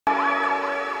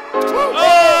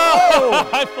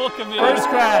I full committed. First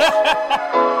crash.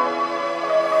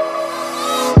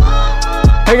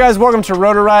 Hey guys, welcome to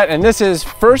Rotor Riot, and this is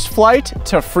First Flight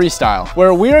to Freestyle,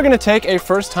 where we are gonna take a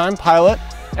first-time pilot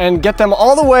and get them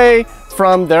all the way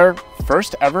from their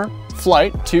first ever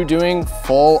flight to doing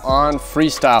full-on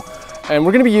freestyle. And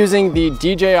we're gonna be using the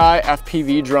DJI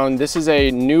FPV Drone. This is a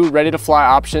new ready-to-fly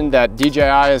option that DJI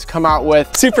has come out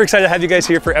with. Super excited to have you guys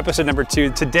here for episode number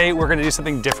 2. Today, we're gonna do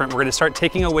something different. We're gonna start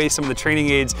taking away some of the training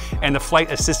aids and the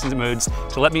flight assistance modes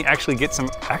to let me actually get some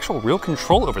actual real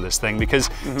control over this thing, because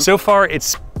so far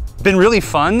it's been really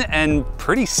fun and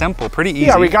pretty simple, pretty easy.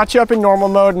 Yeah, we got you up in normal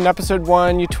mode in episode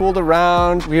 1. You tooled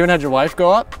around. We even had your wife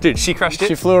go up. Dude, she crushed it.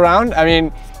 She flew around. I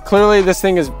mean, clearly this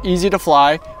thing is easy to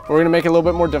fly. We're gonna make it a little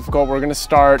bit more difficult. We're gonna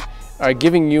start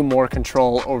giving you more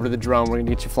control over the drone. We're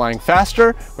gonna get you flying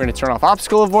faster. We're gonna turn off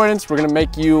obstacle avoidance. We're gonna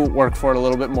make you work for it a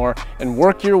little bit more and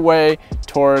work your way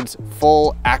towards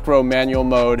full acro manual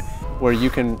mode, where you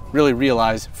can really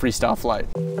realize freestyle flight.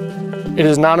 It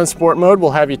is not in sport mode.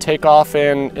 We'll have you take off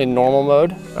in normal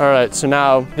mode. All right, so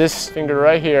now this finger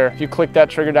right here, if you click that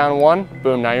trigger down 1,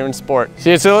 boom, now you're in sport.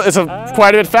 See, it's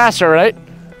quite a bit faster, right?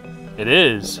 It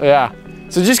is. Yeah.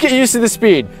 So just get used to the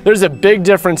speed. There's a big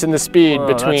difference in the speed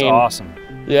between. That's awesome.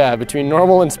 Yeah, between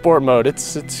normal and sport mode.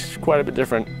 It's quite a bit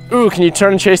different. Ooh, can you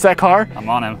turn and chase that car? I'm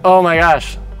on him. Oh my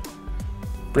gosh.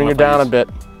 Bring her down a bit.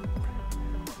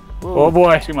 Ooh, oh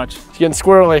boy. Too much. It's getting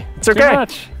squirrely. It's okay. Too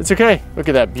much. It's okay. Look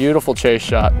at that beautiful chase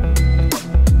shot.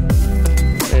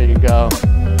 There you go.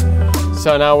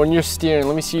 So now when you're steering,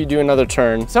 let me see you do another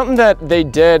turn. Something that they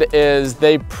did is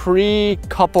they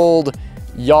pre-coupled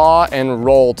yaw and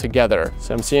roll together.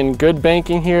 So I'm seeing good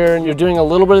banking here, and you're doing a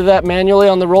little bit of that manually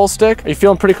on the roll stick. Are you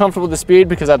feeling pretty comfortable with the speed?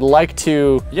 Because I'd like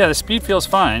to... Yeah, the speed feels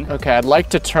fine. Okay, I'd like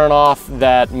to turn off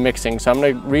that mixing. So I'm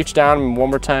gonna reach down, and one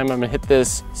more time, I'm gonna hit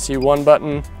this C1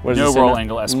 button. What is No this roll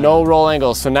angle estimate. No roll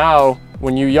angle. So now,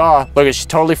 when you yaw, look, she's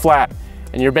totally flat,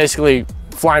 and you're basically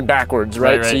flying backwards,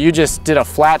 right? So you just did a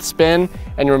flat spin,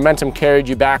 and your momentum carried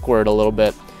you backward a little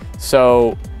bit.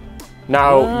 So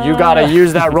now you gotta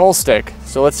use that roll stick.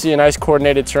 So let's see a nice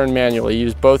coordinated turn manually.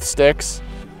 Use both sticks.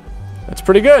 That's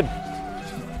pretty good.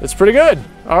 That's pretty good.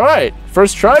 All right,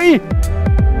 first try.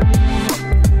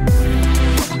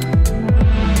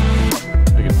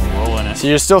 Roll in it. So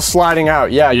you're still sliding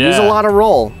out. Yeah, use a lot of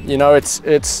roll. You know, it's.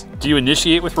 Do you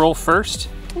initiate with roll first?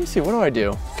 Let me see, what do I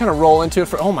do? Kind of roll into it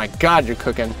for, oh my God, you're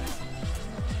cooking.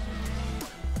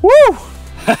 Woo!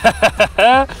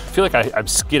 I feel like I'm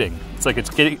skidding. It's like it's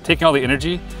taking all the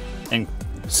energy and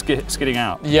skidding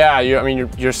out. Yeah,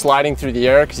 you're sliding through the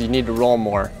air because you need to roll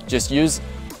more. Just use,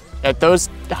 at those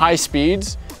high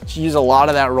speeds, just use a lot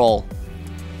of that roll.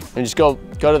 And just go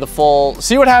to the full,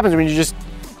 see what happens when you just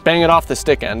bang it off the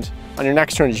stick end. On your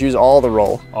next turn, just use all the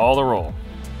roll. All the roll.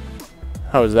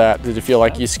 How was that? Did it feel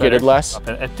like you skidded less?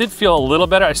 It did feel a little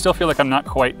better. I still feel like I'm not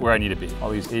quite where I need to be. All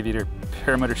these Aviator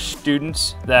paramotor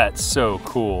students, that's so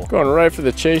cool. Going right for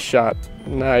the chase shot.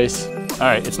 Nice. All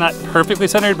right, it's not perfectly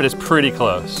centered, but it's pretty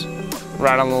close.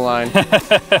 Right on the line.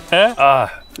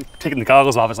 Taking the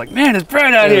goggles off, it's like, man, it's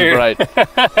bright out here. Right.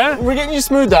 We're getting you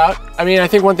smoothed out. I mean, I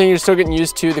think one thing you're still getting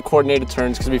used to the coordinated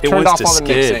turns because we've turned off all the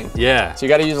mixing. Yeah. So you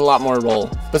got to use a lot more roll.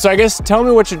 But so I guess tell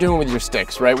me what you're doing with your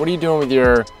sticks, right? What are you doing with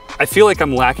your? I feel like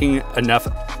I'm lacking enough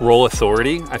roll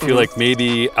authority. I feel like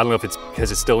maybe, I don't know if it's because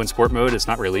it's still in sport mode, it's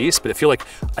not released, but I feel like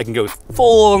I can go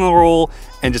full on the roll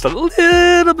and just a little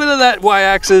bit of that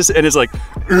Y-axis, and it's like,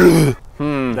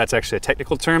 that's actually a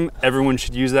technical term. Everyone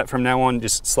should use that from now on.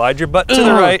 Just slide your butt to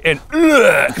the right and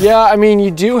Yeah, I mean, you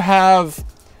do have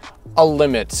a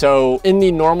limit. So in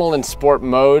the normal and sport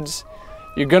modes,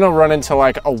 you're gonna run into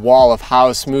like a wall of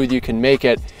how smooth you can make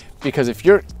it, because if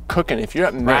you're cooking, if you're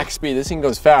at max speed, this thing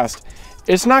goes fast,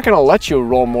 it's not gonna let you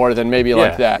roll more than maybe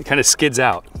like that. It kind of skids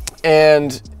out.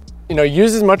 And you know,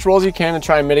 use as much roll as you can and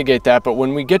try and mitigate that, but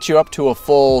when we get you up to a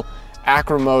full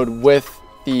acro mode with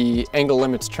the angle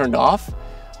limits turned off,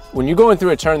 when you're going through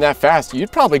a turn that fast,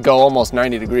 you'd probably go almost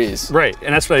 90 degrees. Right,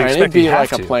 and that's what I expect. It'd be you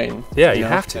have like to. A plane. Yeah, you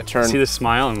have to. Turn. See the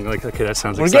smile and like, okay, that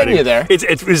sounds We're exciting. getting you there.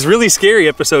 It was really scary,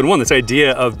 episode 1, this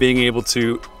idea of being able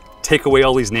to take away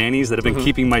all these nannies that have been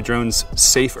keeping my drones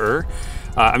safer.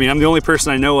 I mean, I'm the only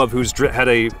person I know of who's had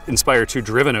a Inspire 2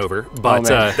 driven over, but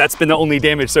that's been the only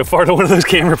damage so far to one of those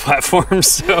camera platforms,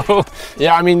 so.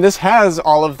 Yeah, I mean, this has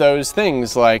all of those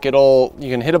things. Like you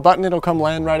can hit a button, it'll come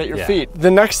land right at your feet. The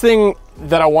next thing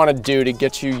that I want to do to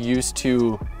get you used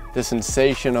to the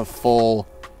sensation of full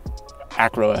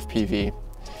acro FPV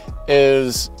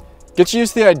is get you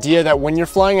used to the idea that when you're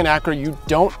flying an acro, you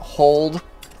don't hold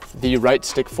the right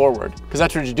stick forward, because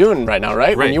that's what you're doing right now,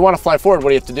 right? When you want to fly forward, what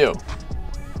do you have to do?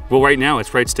 Well, right now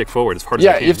it's right stick forward as hard as I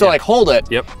Yeah, can. you have to like hold it.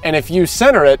 Yep. And if you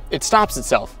center it, it stops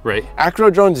itself. Right. Acro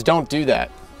drones don't do that.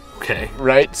 Okay.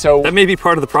 Right. So that may be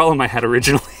part of the problem I had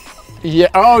originally. Yeah.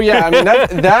 Oh, yeah. I mean,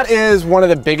 that is one of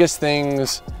the biggest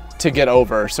things to get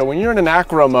over. So when you're in an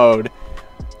acro mode,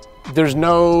 there's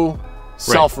no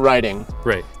self-righting.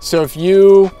 Right. So if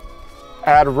you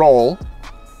add roll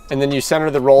and then you center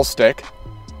the roll stick,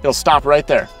 it'll stop right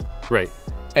there. Right.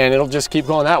 And it'll just keep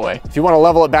going that way. If you want to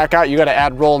level it back out, you got to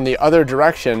add roll in the other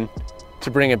direction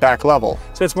to bring it back level.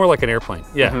 So it's more like an airplane.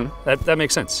 Yeah, that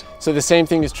makes sense. So the same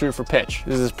thing is true for pitch.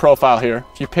 This is profile here.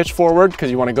 If you pitch forward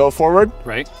because you want to go forward,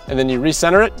 right, and then you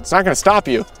recenter it, it's not going to stop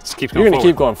you. Just keep going. You're going to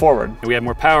keep going forward. And we have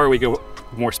more power, we go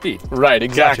more speed. Right,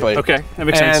 exactly. Gotcha. Okay, that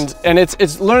makes sense. And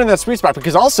it's learning that sweet spot,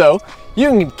 because also you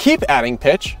can keep adding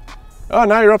pitch. Oh,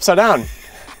 now you're upside down.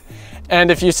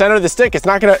 And if you center the stick, it's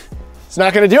not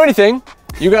gonna do anything.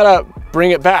 You gotta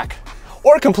bring it back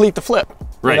or complete the flip.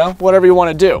 Right. You know, whatever you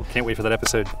want to do. Can't wait for that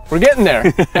episode. We're getting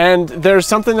there. And there's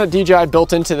something that DJI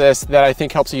built into this that I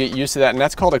think helps you get used to that, and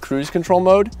that's called a cruise control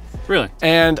mode. Really?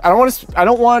 And I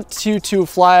don't want you to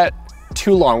fly it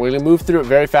too long. We're gonna move through it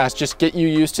very fast, just get you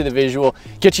used to the visual,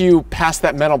 get you past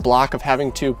that mental block of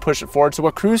having to push it forward. So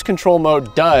what cruise control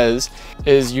mode does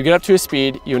is you get up to a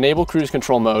speed, you enable cruise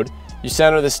control mode, you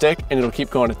center the stick, and it'll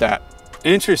keep going at that.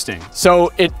 Interesting.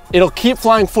 So it'll keep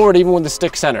flying forward even when the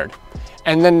stick's centered.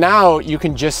 And then now you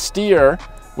can just steer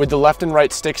with the left and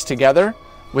right sticks together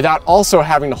without also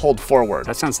having to hold forward.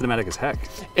 That sounds cinematic as heck.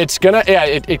 It's gonna, yeah,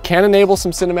 it can enable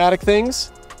some cinematic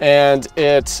things, and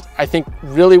it, I think,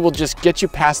 really will just get you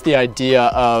past the idea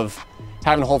of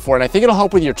having to hold forward. And I think it'll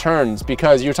help with your turns,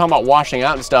 because you're talking about washing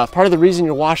out and stuff. Part of the reason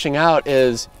you're washing out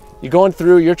is you're going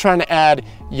through, you're trying to add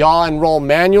yaw and roll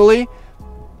manually,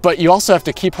 but you also have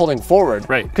to keep holding forward.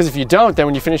 Right. Because if you don't, then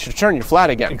when you finish your turn, you're flat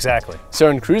again. Exactly. So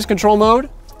in cruise control mode,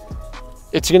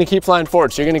 it's gonna keep flying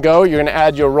forward. So you're gonna go, you're gonna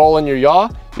add your roll and your yaw,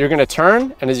 you're gonna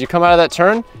turn, and as you come out of that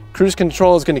turn, cruise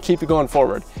control is gonna keep you going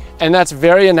forward. And that's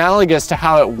very analogous to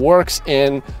how it works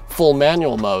in full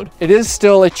manual mode. It is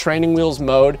still a training wheels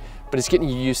mode, but it's getting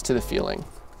you used to the feeling.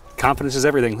 Confidence is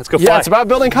everything. Let's go fly. Yeah, it's about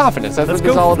building confidence. That's what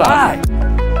it's all about.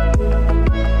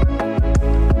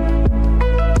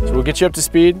 So we'll get you up to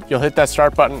speed, you'll hit that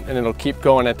start button, and it'll keep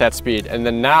going at that speed. And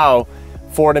then now,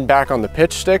 forward and back on the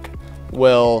pitch stick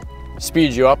will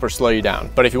speed you up or slow you down.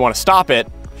 But if you want to stop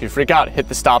it, if you freak out, hit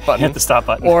the stop button. Hit the stop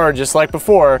button. Or just like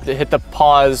before, hit the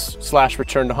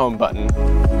pause/return to home button.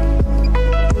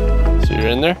 So you're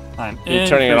in there? You're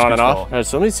turning it on and off? All right,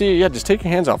 so let me see, yeah, just take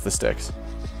your hands off the sticks.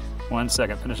 1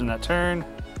 second, finishing that turn.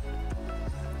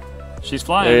 She's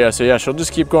flying. There you go, so yeah, she'll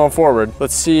just keep going forward.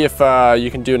 Let's see if you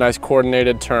can do a nice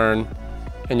coordinated turn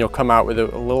and you'll come out with a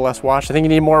little less wash. I think you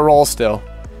need more roll still.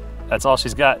 That's all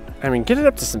she's got. I mean, get it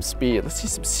up to some speed. Let's see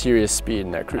some serious speed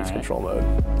in that cruise control mode.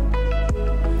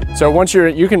 So once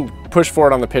you can push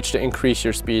forward on the pitch to increase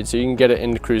your speed, so you can get it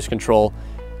into cruise control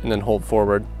and then hold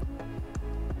forward.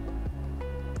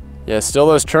 Yeah, still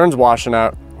those turns washing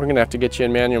out. We're gonna have to get you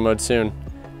in manual mode soon.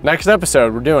 Next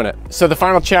episode, we're doing it. So the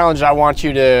final challenge I want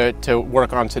you to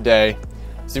work on today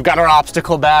is we've got our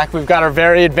obstacle back. We've got our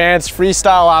very advanced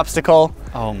freestyle obstacle.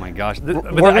 Oh my gosh. I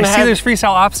see there's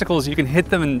freestyle obstacles, you can hit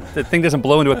them and the thing doesn't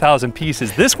blow into 1,000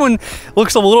 pieces. This one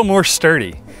looks a little more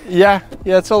sturdy. Yeah,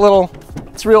 it's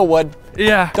real wood.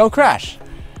 Yeah. Don't crash.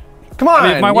 Come on,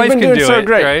 I mean, my wife can do it,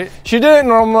 right? She did it in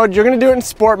normal mode. You're gonna do it in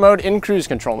sport mode, in cruise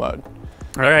control mode.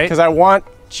 All right. Because I want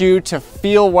you to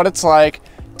feel what it's like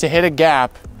to hit a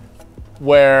gap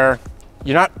where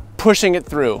you're not pushing it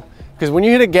through. Because when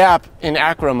you hit a gap in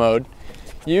acro mode,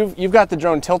 you've got the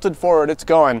drone tilted forward, it's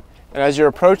going, and as you're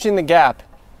approaching the gap,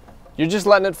 you're just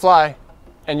letting it fly,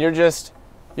 and you're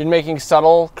making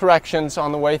subtle corrections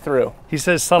on the way through. He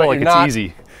says subtle like it's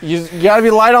easy. You gotta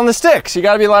be light on the sticks. You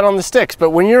gotta be light on the sticks.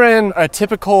 But when you're in a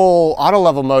typical auto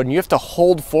level mode and you have to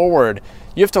hold forward,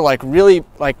 you have to really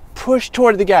push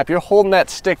toward the gap. You're holding that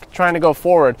stick trying to go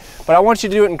forward. But I want you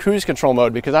to do it in cruise control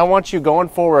mode, because I want you going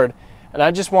forward, and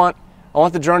I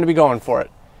want the drone to be going for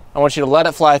it. I want you to let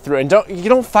it fly through, and you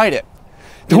don't fight it.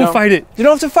 Don't fight it. You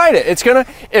don't have to fight it. It's gonna,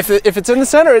 if it's in the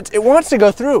center, it wants to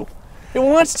go through. It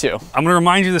wants to. I'm gonna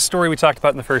remind you the story we talked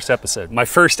about in the first episode. My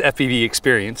first FPV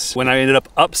experience, when I ended up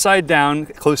upside down,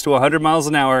 close to 100 miles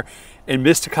an hour, and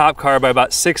missed a cop car by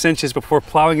about 6 inches before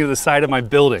plowing into the side of my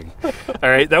building. All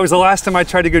right, that was the last time I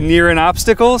tried to go near an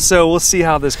obstacle, so we'll see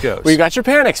how this goes. Well, you got your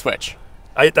panic switch.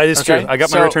 That is true. I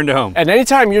got my return to home. And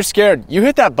anytime you're scared, you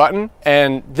hit that button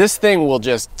and this thing will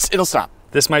it'll stop.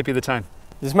 This might be the time.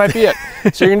 This might be it.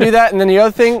 So you're gonna do that, and then the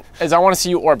other thing is I wanna see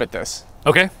you orbit this.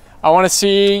 Okay. I wanna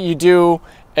see you do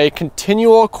a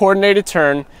continual coordinated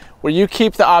turn where you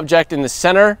keep the object in the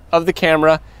center of the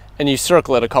camera and you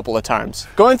circle it a couple of times.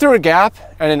 Going through a gap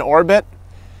and an orbit,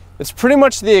 it's pretty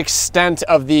much the extent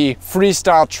of the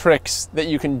freestyle tricks that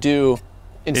you can do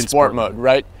in sport mode,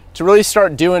 right? To really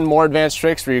start doing more advanced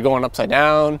tricks where you're going upside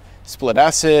down, split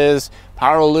S's,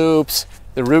 power loops,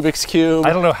 the Rubik's Cube.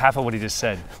 I don't know half of what he just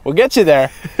said. We'll get you there,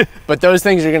 but those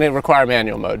things are gonna require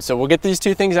manual mode. So we'll get these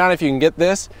two things on. If you can get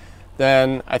this,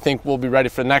 then I think we'll be ready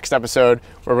for the next episode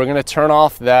where we're gonna turn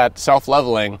off that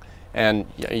self-leveling and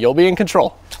you'll be in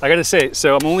control. I gotta say,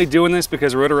 so I'm only doing this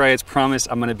because Rotor Riot's promised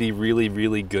I'm gonna be really,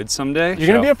 really good someday. You're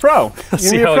gonna be a pro. You're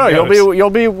gonna be a pro. You'll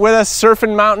be with us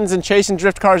surfing mountains and chasing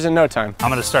drift cars in no time. I'm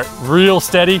gonna start real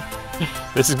steady.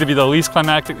 This is gonna be the least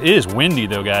climactic. It is windy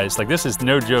though, guys. Like, this is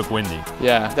no joke windy.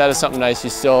 Yeah, that is something nice.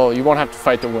 You won't have to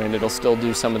fight the wind. It'll still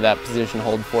do some of that position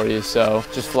hold for you. So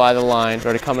just fly the line.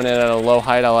 Already coming in at a low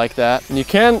height. I like that. And you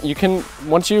can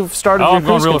once you've started your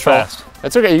cruise control, fast.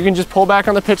 That's okay. You can just pull back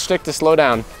on the pitch stick to slow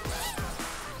down.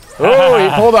 Oh, he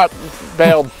pulled up,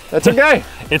 bailed. That's okay.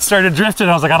 It started drifting.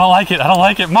 I was like, I don't like it. I don't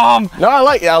like it, Mom. No, I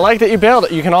like that you bailed.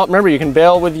 You can remember, you can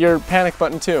bail with your panic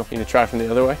button too. You gonna try from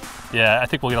the other way? Yeah, I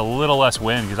think we'll get a little less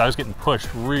wind because I was getting pushed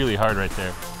really hard right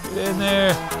there. Get in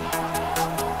there.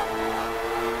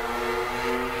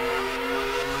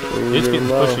 Ooh, it's getting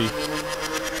pushy.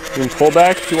 You can pull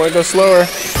back if you want to go slower.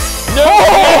 No!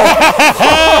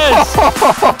 Yes!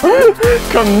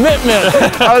 Commitment.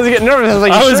 I was getting nervous. I was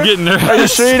like, I was getting nervous. Are you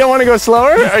sure you don't want to go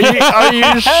slower? Are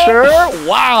you sure?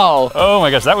 Wow. Oh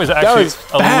my gosh, that was actually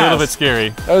a little bit scary.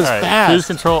 That was fast. Cruise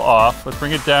control off. Let's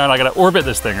bring it down. I gotta orbit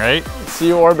this thing, right? Let's see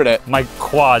you orbit it. My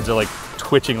quads are like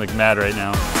twitching like mad right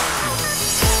now.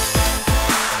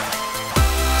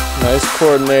 Nice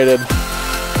coordinated.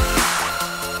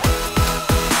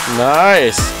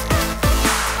 Nice.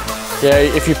 Yeah,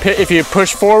 if you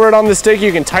push forward on the stick,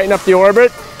 you can tighten up the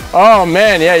orbit. Oh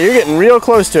man, yeah, you're getting real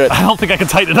close to it. I don't think I can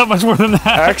tighten it up much more than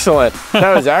that. Excellent.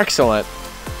 That was excellent.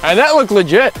 And that looked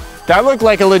legit. That looked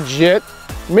like a legit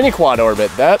mini quad orbit.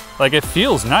 Like, it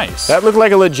feels nice. That looked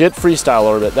like a legit freestyle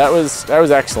orbit. That was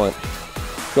excellent.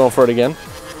 Going for it again.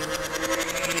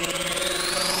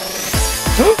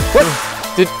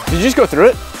 What? Did you just go through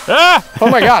it? Ah! Oh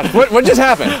my God, what just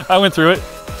happened? I went through it.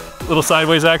 Little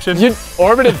sideways action. You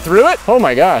orbited through it? Oh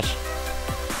my gosh.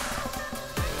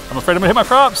 I'm afraid I'm gonna hit my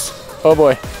props. Oh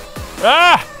boy.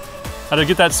 Ah! How to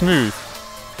get that smooth.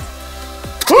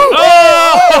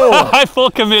 Oh! I full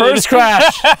committed. First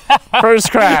crash.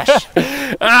 First crash.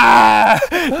 Ah!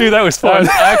 Dude, that was fun.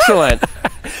 That was excellent.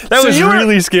 That was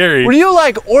really scary. Were you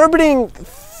like orbiting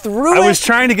through it? I was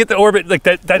trying to get the orbit, like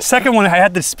that second one, I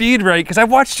had the speed right, because I've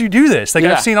watched you do this. Like,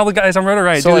 I've seen all the guys on Rotor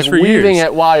Riot do this for years. So weaving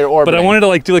it while you're orbiting. But I wanted to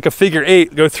like do like a figure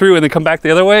 8, go through and then come back the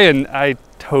other way, and I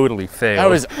totally failed. That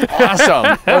was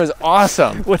awesome. That was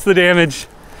awesome. What's the damage?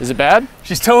 Is it bad?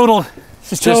 She's total.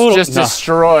 She's total. Just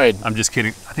destroyed. I'm just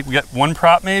kidding. I think we got one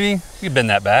prop maybe. You can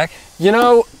bend that back. You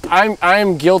know,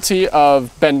 I'm guilty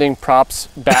of bending props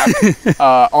back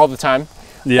all the time.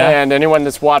 Yeah. And anyone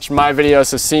that's watched my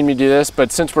videos has seen me do this,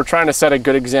 but since we're trying to set a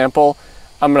good example,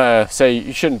 I'm gonna say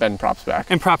you shouldn't bend props back.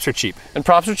 And props are cheap. And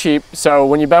props are cheap, so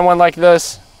when you bend one like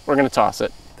this, we're gonna toss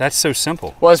it. That's so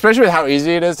simple. Well, especially with how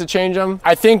easy it is to change them.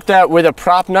 I think that with a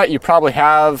prop nut, you probably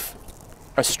have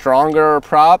a stronger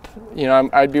prop. You know,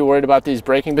 I'd be worried about these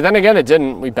breaking, but then again, it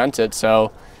didn't. We bent it,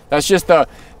 so that's just the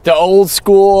old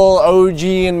school OG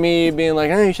and me being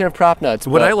like, oh, you should have prop nuts.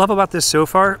 What I love about this so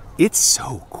far, it's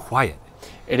so quiet.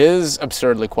 It is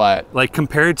absurdly quiet. Like,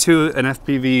 compared to an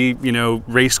FPV, you know,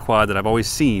 race quad that I've always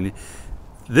seen,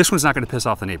 this one's not going to piss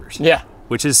off the neighbors. Yeah.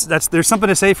 Which is, there's something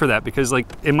to say for that, because like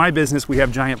in my business, we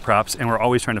have giant props and we're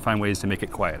always trying to find ways to make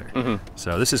it quieter. Mm-hmm.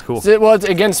 So this is cool. Well, it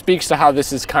again speaks to how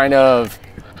this is kind of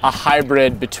a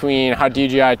hybrid between how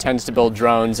DJI tends to build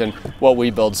drones and what we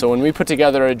build. So when we put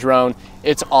together a drone,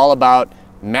 it's all about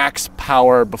max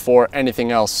power before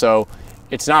anything else. So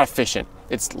it's not efficient,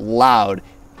 it's loud,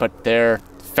 but they're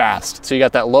fast. So you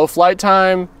got that low flight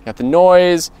time, you got the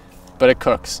noise, but it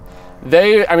cooks.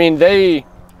 They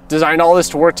designed all this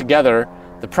to work together,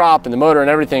 the prop and the motor and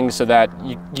everything, so that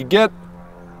you get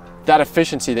that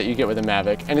efficiency that you get with a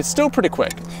Mavic, and it's still pretty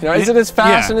quick. You know, is it as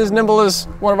fast and as nimble as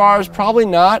one of ours? Probably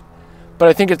not, but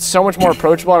I think it's so much more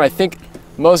approachable, and I think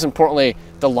most importantly,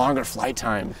 the longer flight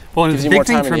time gives you more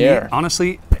time in the air.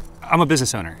 Honestly, I'm a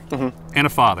business owner and a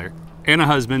father and a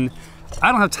husband.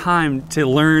 I don't have time to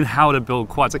learn how to build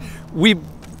quads. Like,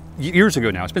 years ago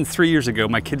now, it's been 3 years ago,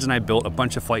 my kids and I built a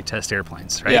bunch of flight test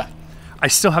airplanes, right? Yeah. I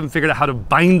still haven't figured out how to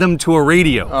bind them to a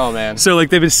radio. Oh man. So like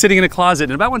they've been sitting in a closet,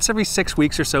 and about once every 6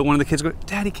 weeks or so, one of the kids go,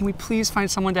 Daddy, can we please find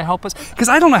someone to help us? Because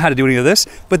I don't know how to do any of this,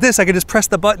 but this, I could just press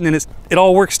the button and it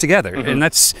all works together. And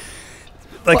that's,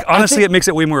 like, well, honestly, it makes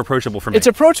it way more approachable for me. It's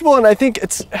approachable, and I think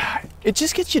it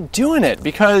just gets you doing it,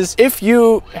 because if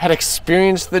you had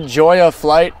experienced the joy of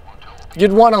flight,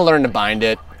 you'd want to learn to bind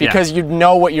it, because you'd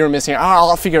know what you're missing. Oh,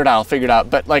 I'll figure it out.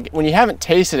 But like when you haven't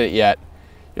tasted it yet,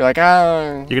 you're like,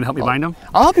 you're gonna help me bind them?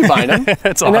 I'll help you bind them.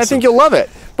 That's and awesome. I think you'll love it.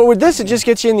 But with this, it just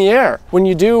gets you in the air. When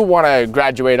you do want to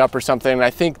graduate up or something, I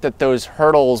think that those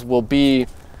hurdles will be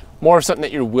more of something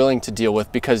that you're willing to deal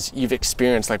with, because you've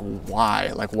experienced like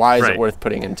why is it worth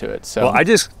putting into it. So well, I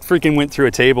just freaking went through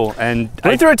a table and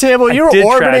you were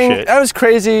orbiting. That was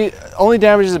crazy. Only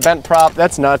damage is a bent prop.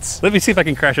 That's nuts. Let me see if I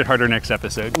can crash it harder next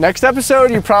episode. Next episode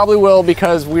you probably will,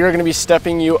 because we are going to be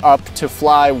stepping you up to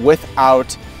fly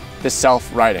without the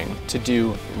self-righting, to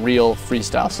do real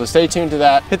freestyle. So stay tuned to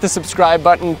that. Hit the subscribe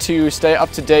button to stay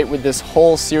up to date with this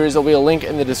whole series. There'll be a link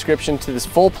in the description to this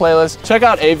full playlist. Check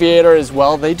out Aviator as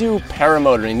well. They do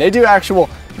paramotoring. They do actual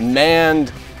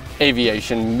manned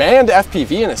aviation, manned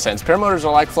FPV in a sense. Paramotors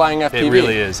are like flying FPV. It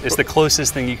really is. It's the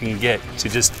closest thing you can get to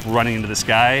just running into the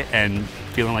sky and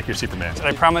feeling like you're Superman. And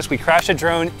I promise we crash a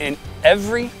drone in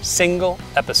every single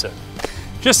episode,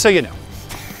 just so you know.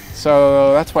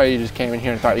 So that's why you just came in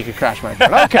here and thought you could crash my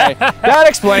drone. Okay, that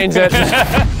explains it.